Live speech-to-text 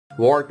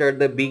What are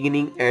the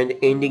beginning and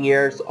ending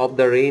years of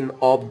the reign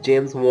of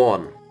James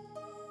I?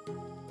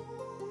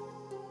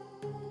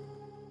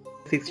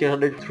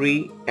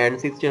 1603 and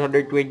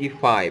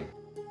 1625.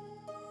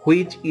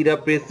 Which era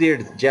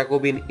precedes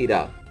Jacobean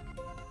era?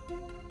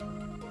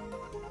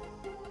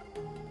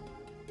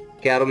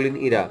 Caroline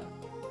era.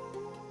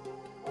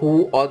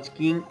 Who was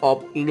King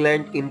of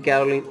England in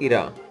Caroline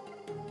era?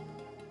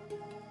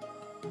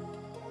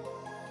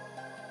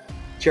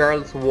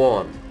 Charles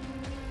I.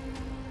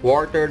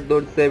 What are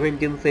those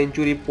 17th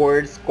century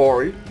poets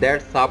called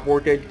that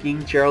supported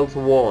King Charles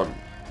I?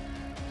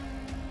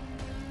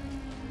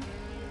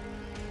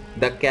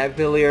 The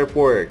Cavalier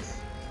poets.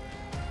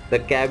 The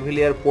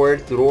Cavalier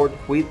poets wrote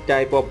which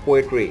type of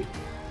poetry?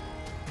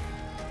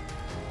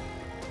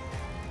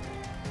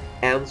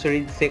 Answer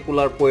is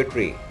secular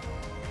poetry.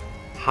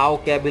 How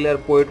Cavalier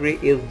poetry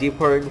is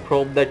different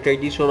from the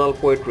traditional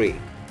poetry?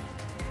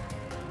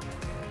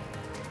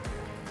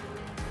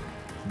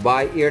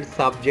 By its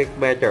subject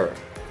matter.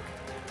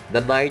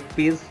 The Night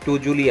Piece to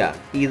Julia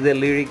is a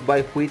lyric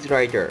by which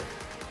writer?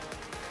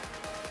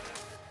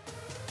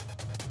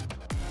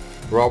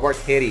 Robert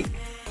Herrick.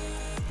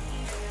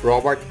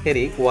 Robert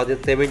Herrick was a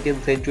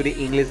 17th century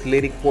English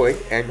lyric poet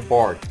and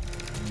poet.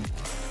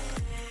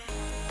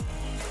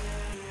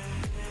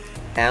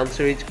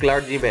 Answer is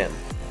clergyman.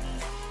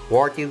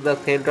 What is the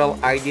central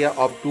idea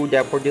of Two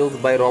Daffodils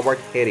by Robert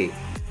Herrick?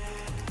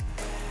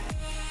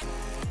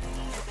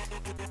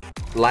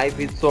 Life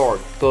is short,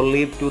 so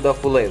live to the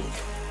fullest.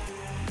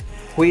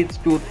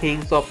 Which two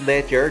things of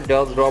nature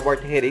does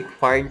Robert Herrick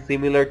find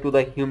similar to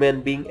the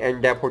human being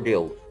and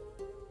daffodils?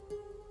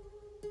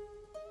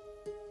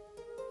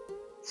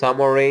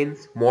 Summer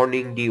rains,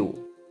 morning dew.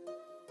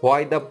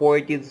 Why the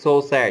poet is so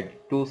sad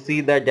to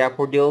see the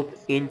daffodils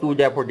into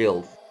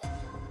daffodils?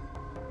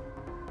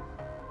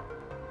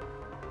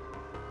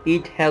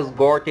 It has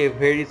got a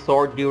very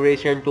short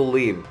duration to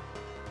live.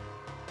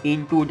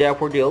 In Two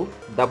Daffodils,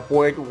 the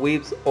poet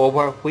weeps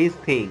over which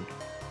thing?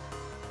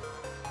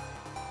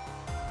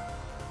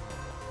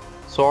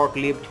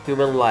 Short-lived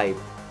human life.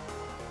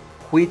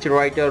 Which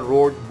writer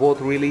wrote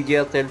both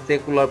religious and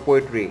secular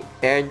poetry,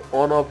 and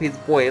one of his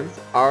poems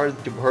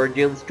urged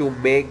virgins to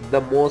make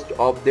the most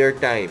of their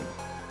time?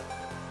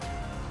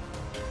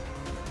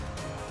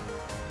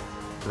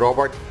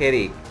 Robert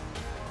Herrick.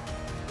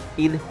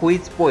 In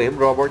which poem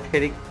Robert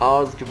Herrick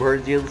urged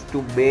virgins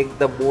to make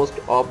the most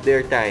of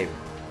their time?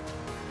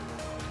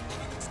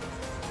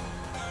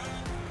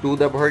 To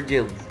the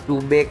virgins,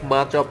 to make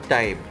much of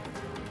time.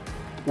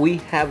 We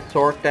have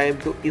short time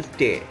to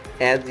stay,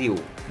 as you.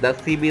 The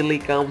simile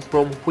comes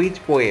from which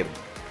poem?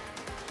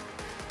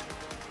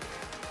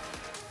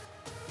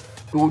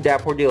 Two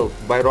Daffodils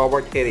by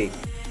Robert Herrick.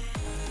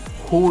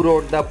 Who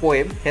wrote the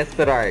poem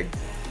Hesperides?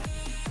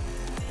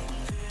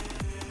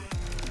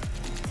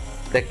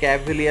 The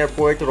Cavalier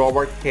poet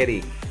Robert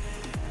Herrick.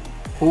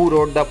 Who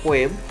wrote the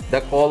poem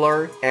The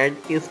Collar and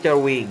Easter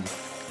Wings?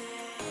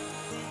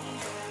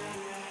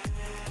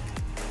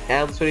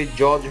 Answer is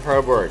George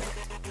Herbert.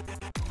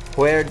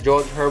 Where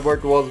George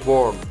Herbert was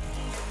born?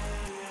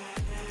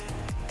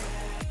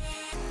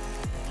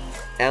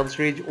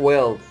 Answer is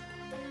Wales.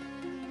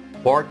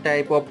 What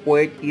type of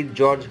poet is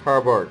George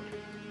Herbert?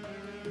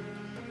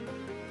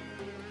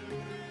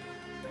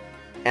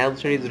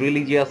 Answer is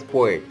religious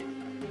poet.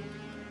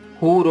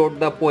 Who wrote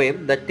the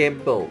poem The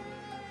Temple?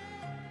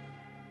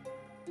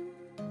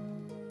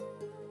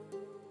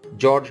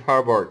 George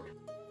Herbert.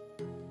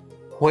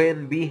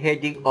 When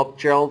beheading of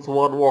Charles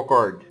I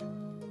occurred?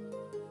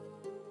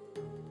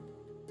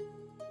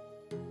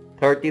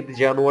 30th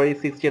January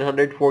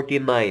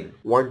 1649,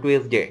 one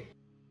Tuesday.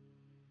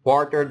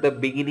 What are the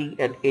beginning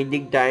and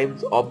ending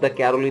times of the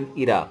Caroline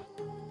era?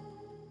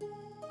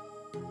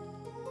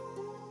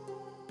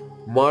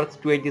 March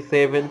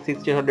 27,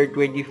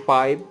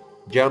 1625,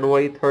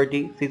 January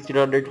 30,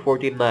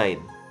 1649.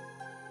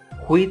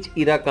 Which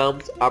era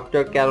comes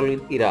after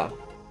Caroline era?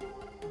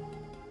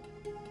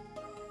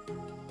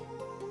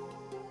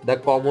 The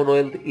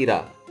Commonwealth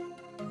era.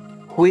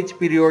 Which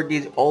period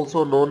is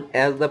also known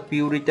as the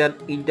Puritan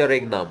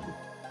Interregnum?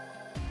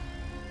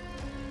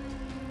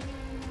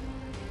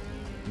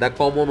 The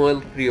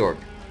Commonwealth period.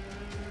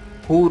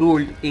 Who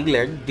ruled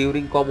England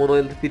during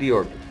Commonwealth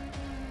period?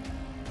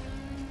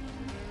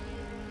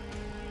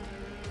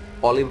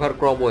 Oliver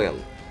Cromwell.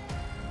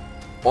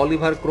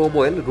 Oliver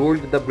Cromwell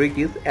ruled the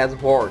British as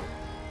what?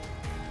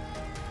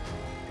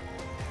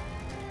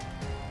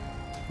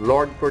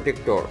 Lord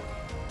Protector.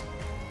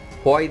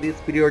 Why this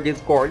period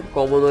is called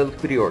Commonwealth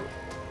period?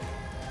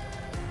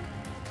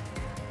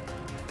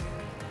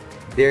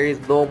 There is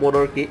no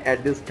monarchy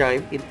at this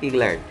time in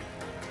England.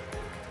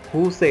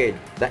 Who said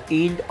the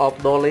end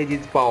of knowledge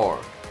is power?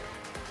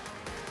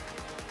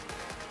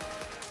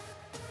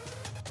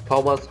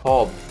 Thomas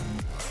Hobbes.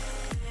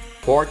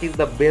 What is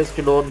the best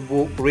known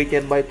book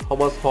written by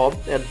Thomas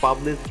Hobbes and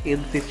published in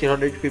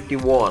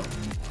 1651?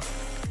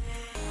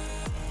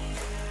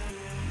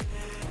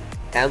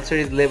 Answer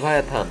is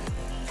Leviathan.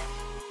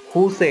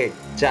 Who said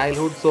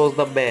childhood shows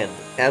the man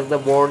as the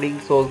morning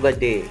shows the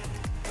day?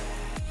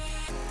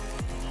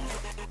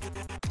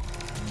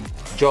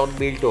 John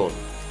Milton.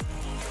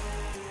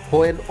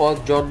 When was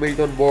John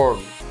Milton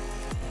born?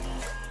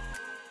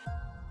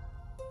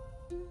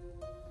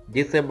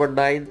 December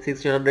 9,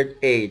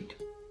 1608.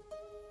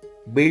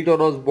 Milton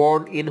was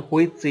born in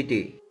which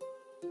city?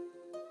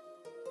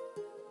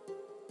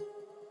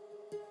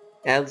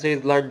 Answer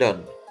is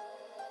London.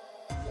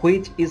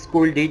 Which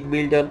school did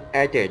Milton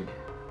attend?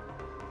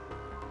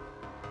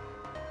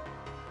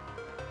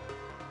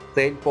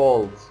 St.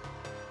 Paul's.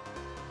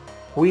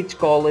 Which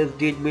college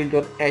did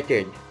Milton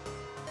attend?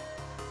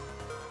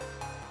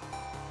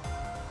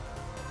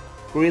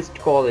 Christ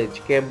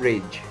College,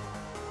 Cambridge.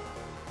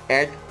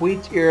 At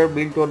which year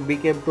Milton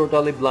became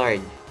totally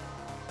blind?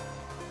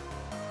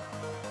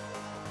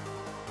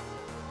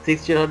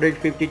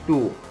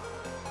 1652.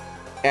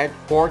 At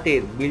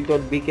 14,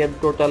 Milton became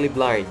totally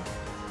blind.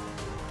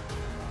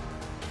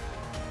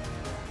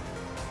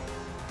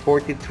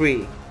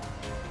 43.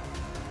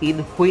 In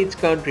which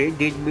country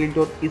did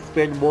Milton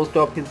spend most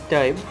of his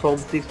time from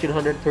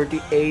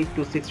 1638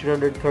 to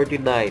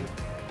 1639?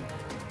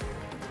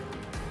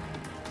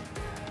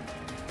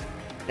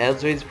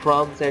 Answer is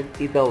France and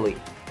Italy.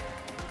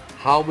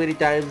 How many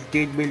times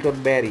did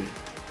Milton marry?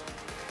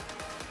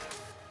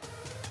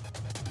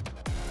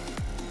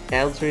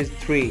 Answer is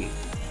 3.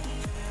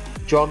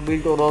 John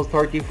Milton was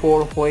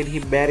 34 when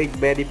he married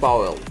Mary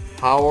Powell.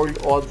 How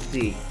old was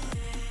she?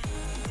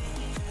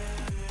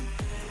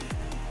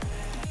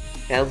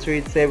 Answer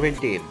is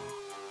 17.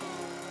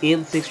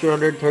 In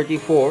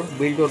 1634,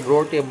 Milton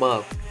wrote a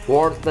mask.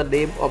 What's the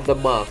name of the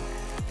mask?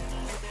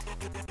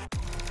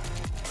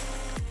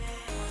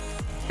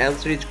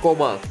 Answer is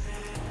Comus.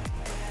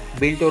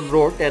 Milton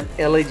wrote an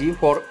elegy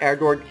for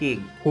Edward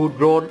King, who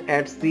drowned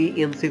at sea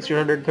in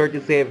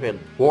 1637.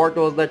 What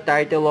was the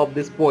title of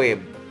this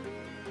poem?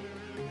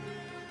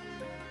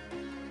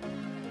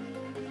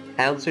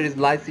 Answer is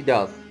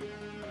Lycidas.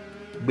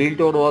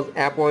 Milton was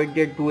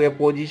appointed to a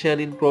position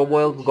in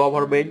Cromwell's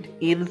government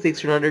in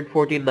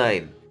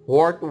 1649.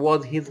 What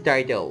was his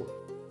title?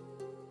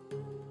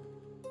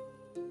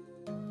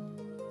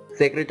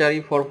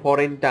 Secretary for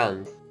Foreign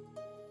Tongues.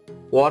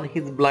 On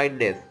his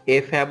blindness,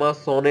 a famous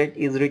sonnet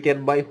is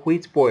written by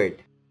which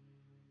poet?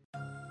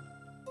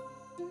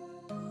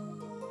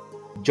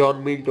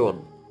 John Milton.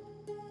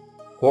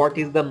 What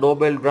is the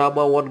novel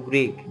drama on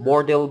Greek,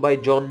 modeled by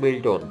John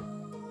Milton?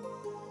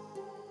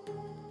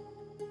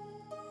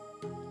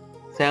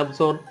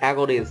 Samson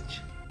Agonist.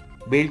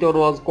 Milton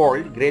was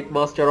called Great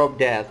Master of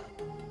Death.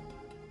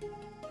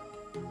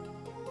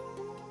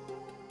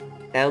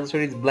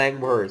 Answer is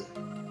blank verse.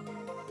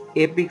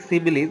 Epic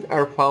similes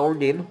are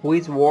found in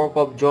which work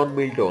of John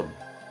Milton?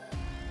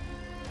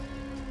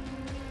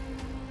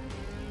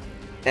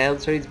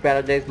 Answer is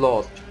Paradise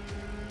Lost.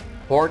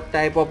 What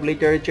type of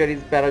literature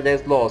is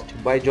Paradise Lost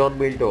by John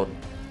Milton?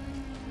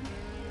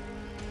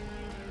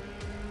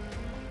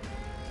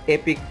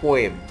 Epic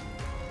poem.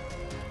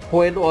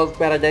 When was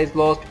Paradise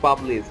Lost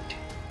published?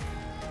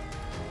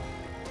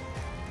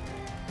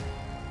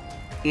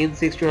 In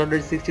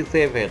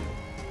 1667.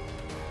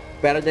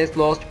 Paradise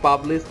Lost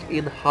published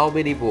in how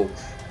many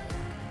books?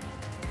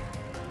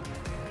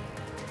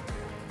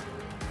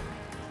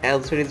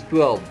 Answer is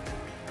 12.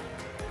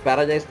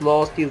 Paradise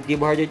Lost is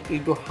divided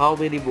into how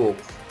many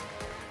books?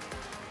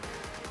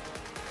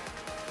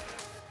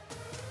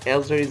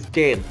 Answer is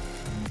 10.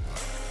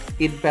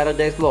 In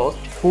Paradise Lost,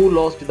 who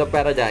lost the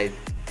paradise?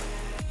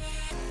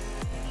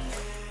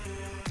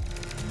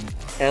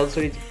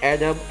 Answer is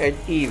Adam and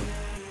Eve.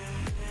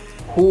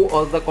 Who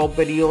was the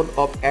companion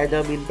of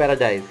Adam in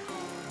paradise?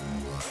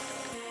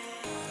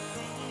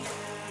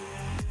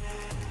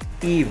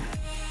 Eve.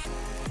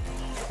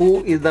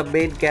 Who is the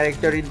main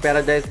character in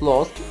Paradise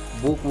Lost,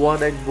 Book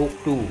 1 and Book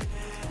 2?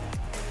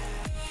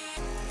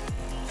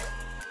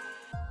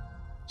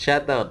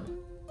 Satan.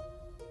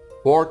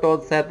 What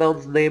was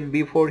Satan's name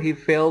before he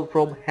fell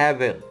from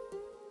heaven?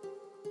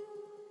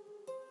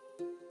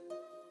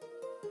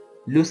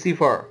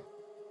 Lucifer.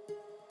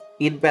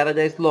 In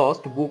Paradise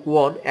Lost, Book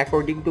 1,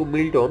 according to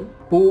Milton,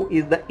 who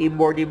is the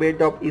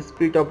embodiment of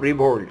spirit of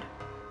revolt?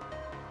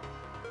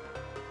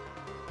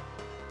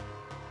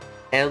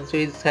 Answer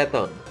is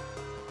Satan.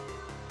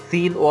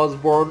 Sin was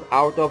born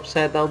out of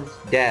Satan's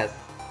dash.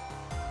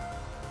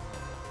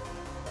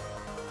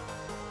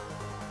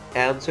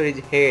 Answer is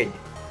head.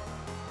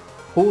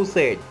 Who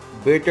said,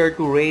 better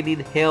to reign in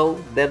hell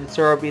than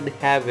serve in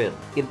heaven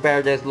in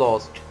Paradise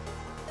Lost?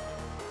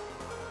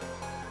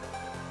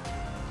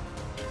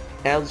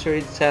 Answer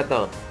is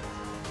Satan.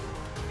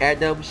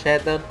 Adam,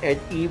 Satan and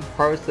Eve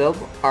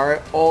herself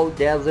are all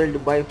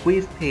dazzled by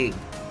which thing?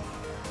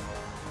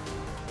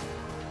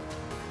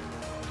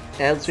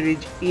 Answer is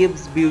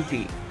Eve's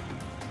beauty.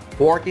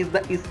 What is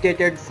the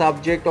stated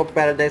subject of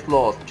Paradise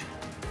Lost?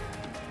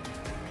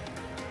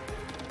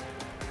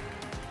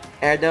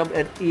 Adam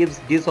and Eve's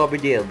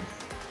disobedience.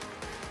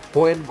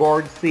 When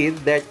God sees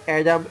that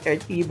Adam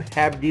and Eve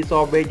have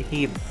disobeyed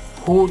him,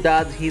 who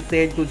does he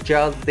send to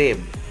judge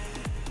them?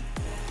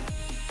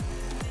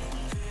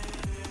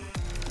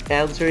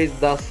 Answer is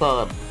the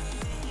Son.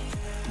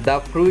 The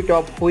fruit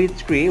of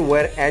which tree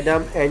were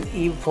Adam and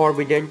Eve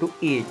forbidden to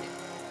eat?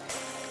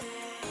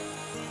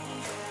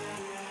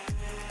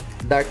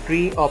 The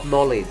tree of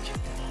knowledge.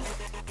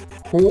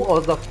 Who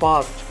was the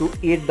first to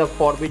eat the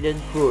forbidden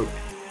fruit?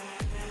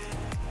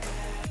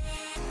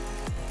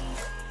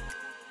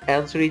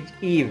 Answer is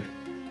Eve.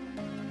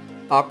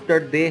 After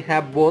they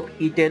have both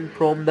eaten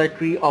from the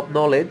tree of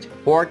knowledge,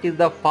 what is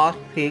the first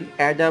thing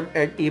Adam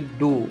and Eve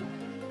do?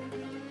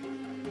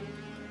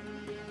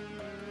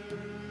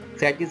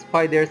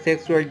 Satisfy their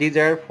sexual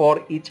desire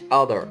for each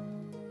other.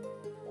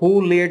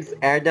 Who leads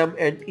Adam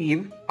and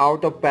Eve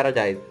out of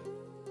paradise?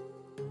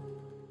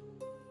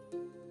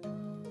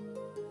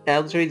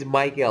 Answer is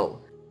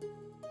Michael.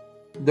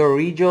 The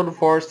reason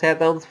for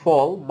Satan's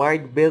fall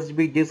might best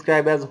be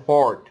described as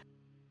what?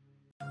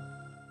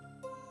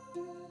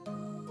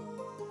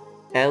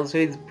 Answer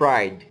is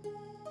pride.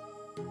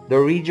 The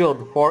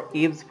reason for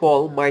Eve's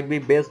fall might be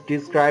best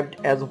described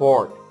as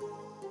what?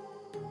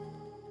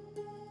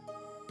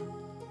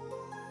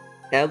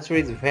 Answer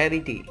is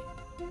vanity.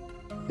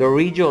 The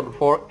reason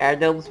for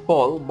Adam's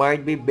fall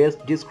might be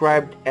best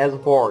described as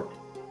what?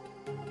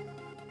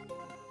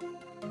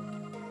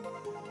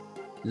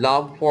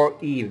 Love for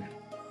Eve.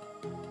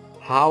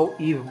 How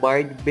Eve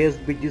might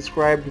best be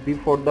described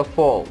before the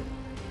fall?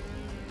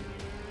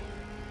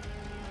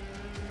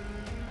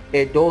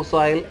 A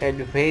docile and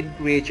vain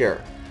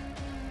creature.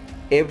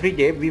 Every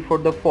day before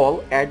the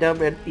fall,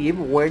 Adam and Eve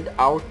went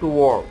out to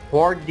work.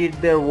 What did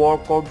their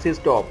work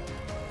consist of?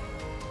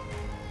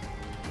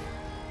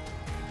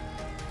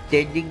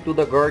 Tending to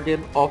the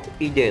Garden of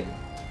Eden.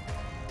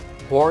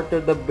 What are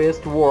the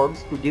best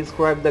words to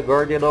describe the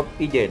Garden of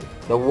Eden,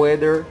 the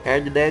weather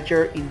and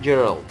nature in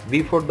general,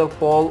 before the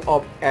fall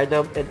of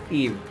Adam and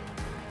Eve?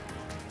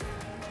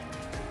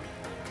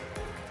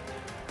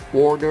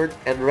 Ordered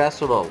and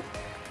rational.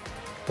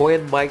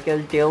 When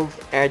Michael tells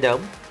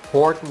Adam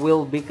what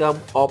will become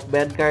of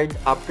mankind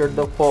after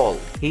the fall,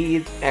 he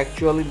is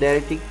actually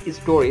narrating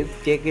stories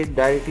taken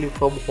directly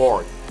from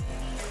what?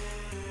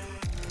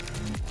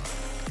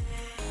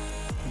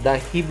 The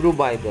Hebrew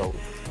Bible.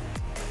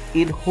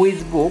 In which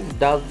book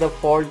does the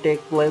fall take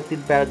place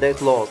in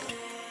Paradise Lost?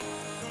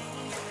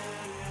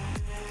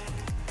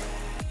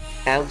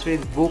 Answer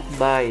is Book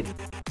 9.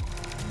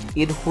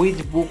 In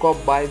which book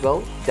of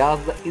Bible does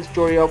the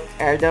story of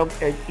Adam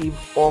and Eve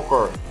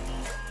occur?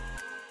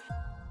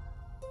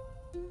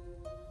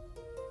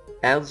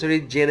 Answer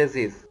is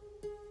Genesis.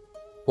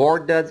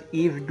 What does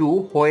Eve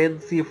do when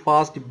she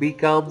first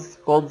becomes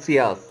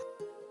conscious?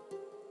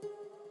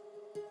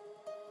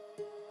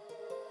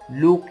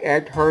 Look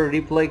at her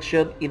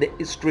reflection in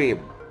a stream.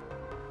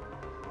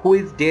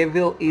 Which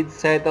devil is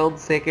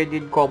Satan's second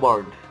in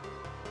command?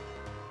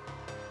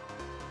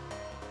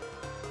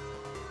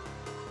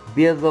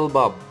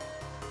 Beelzebub.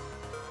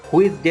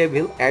 Which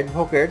devil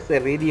advocates a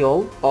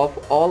renewal of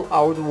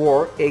all-out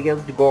war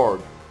against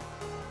God?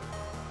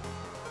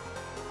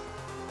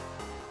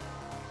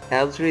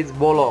 Answer is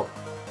Moloch.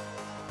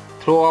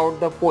 Throughout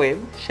the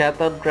poem,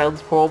 Satan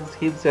transforms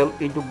himself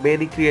into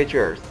many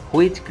creatures.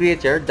 Which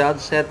creature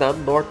does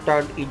Satan not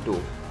turn into?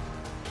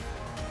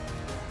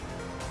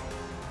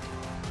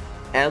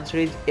 Answer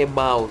is a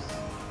mouse.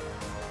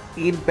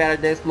 In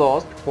Paradise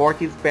Lost,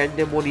 what is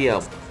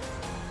Pandemonium?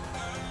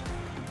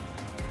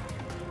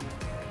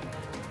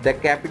 The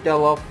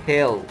capital of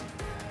hell.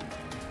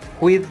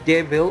 Which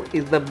devil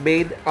is the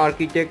main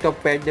architect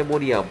of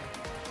Pandemonium?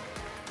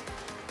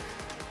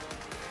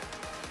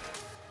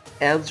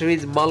 Answer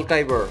is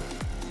Malchiver.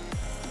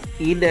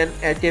 In an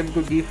attempt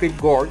to defeat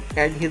God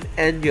and his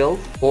angels,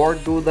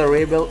 what do the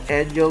rebel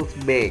angels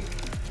make?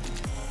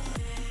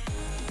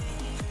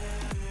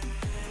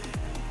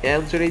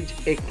 Answer is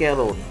a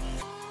cannon.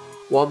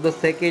 On the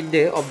second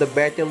day of the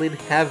battle in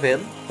heaven,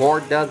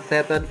 what does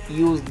Satan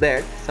use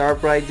that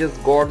surprises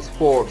God's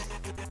force?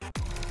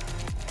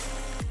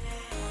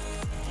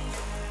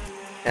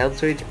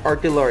 Answer is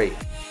artillery.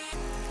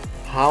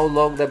 How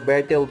long the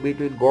battle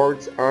between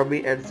God's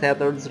army and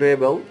Satan's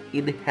rebel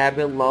in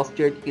heaven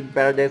lasted in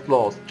Paradise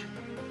Lost?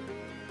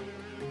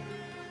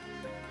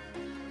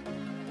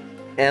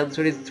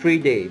 Answer is 3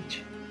 days.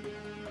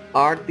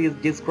 Earth is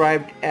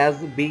described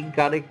as being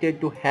connected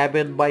to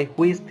heaven by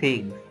which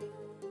things?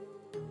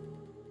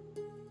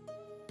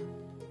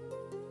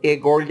 A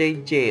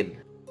golden chain.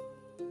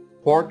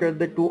 What are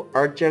the two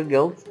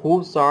archangels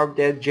who served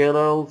as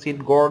generals in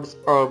God's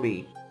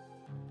army?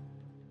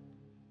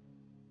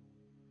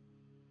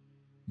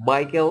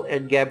 Michael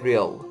and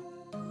Gabriel.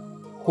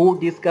 Who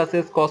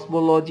discusses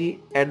cosmology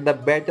and the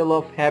battle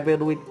of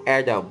heaven with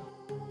Adam?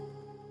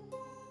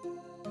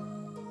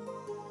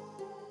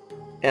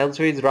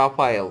 Answer is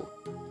Raphael.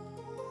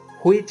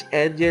 Which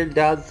angel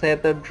does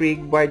Satan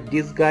trick by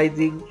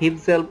disguising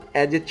himself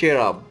as a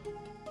cherub?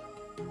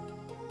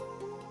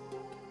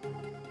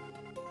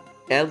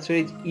 Answer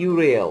is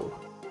Uriel.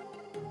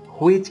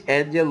 Which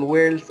angel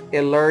wields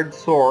a large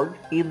sword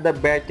in the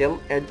battle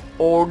and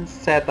owns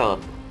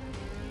Satan?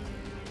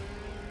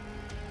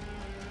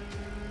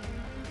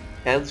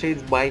 Answer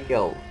is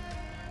Michael.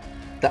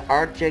 The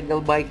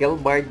Archangel Michael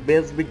might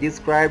best be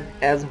described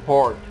as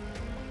hot,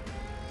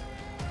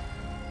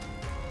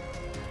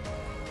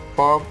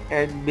 firm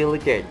and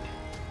militant.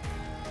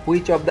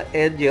 Which of the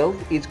angels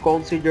is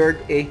considered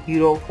a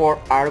hero for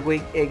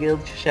arguing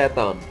against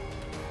Satan?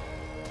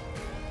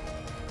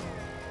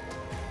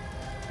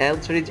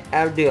 Answer is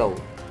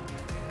Ariel,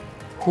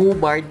 who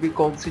might be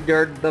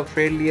considered the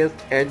friendliest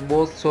and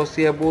most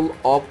sociable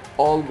of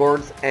all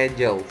God's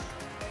angels.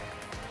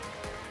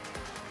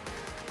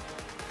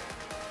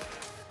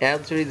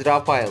 Answer is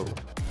Raphael.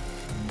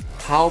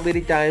 How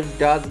many times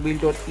does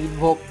Milton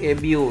invoke a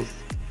muse?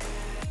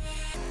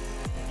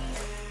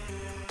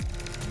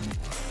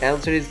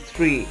 Answer is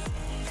 3.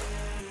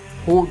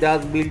 Who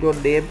does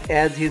Milton name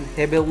as his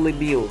heavenly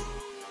muse?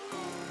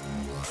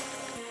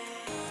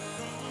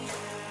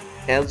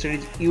 Answer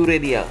is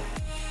Urania.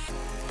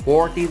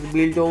 What is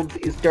Milton's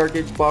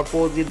stated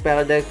purpose in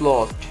Paradise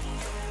Lost?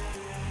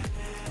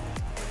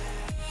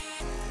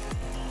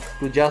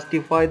 To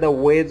justify the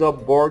ways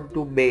of God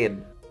to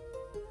men.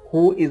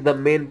 Who is the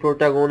main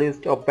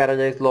protagonist of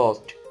Paradise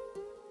Lost?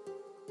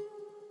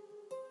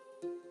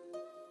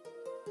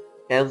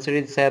 Answer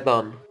is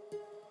Satan.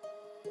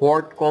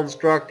 What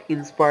construct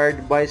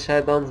inspired by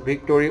Satan's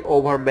victory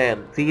over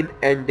man, sin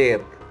and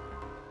death?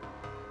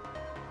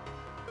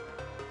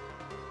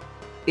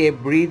 A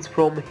bridge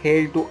from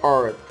hell to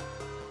earth.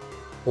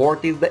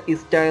 What is the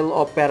style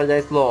of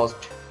Paradise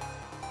Lost?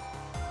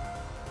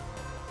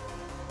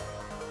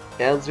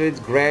 Answer is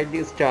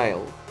grand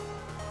style.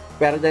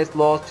 Paradise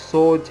Lost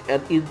shows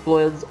an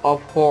influence of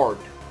what?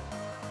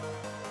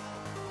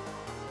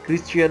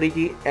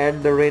 Christianity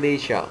and the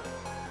Renaissance.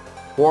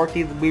 What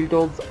is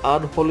Milton's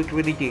unholy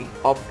trinity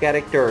of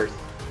characters?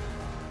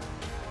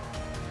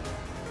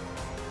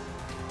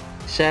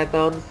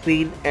 Satan,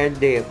 sin and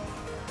death.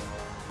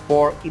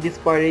 For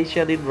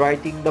inspiration in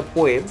writing the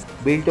poem,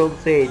 Milton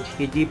says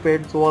he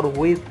depends on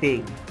which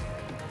thing?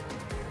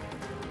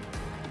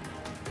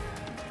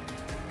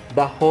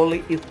 The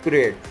Holy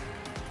Spirit.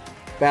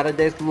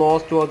 Paradise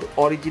Lost was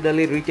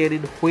originally written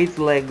in which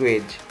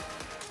language?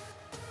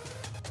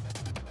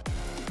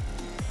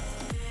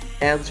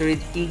 Answer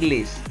is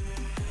English.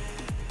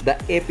 The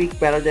epic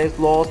Paradise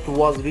Lost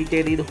was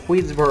written in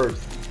which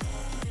verse?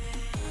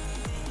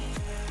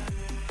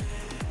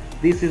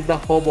 This is the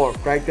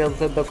homework. Try to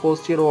answer the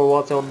question or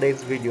watch our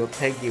next video.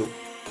 Thank you.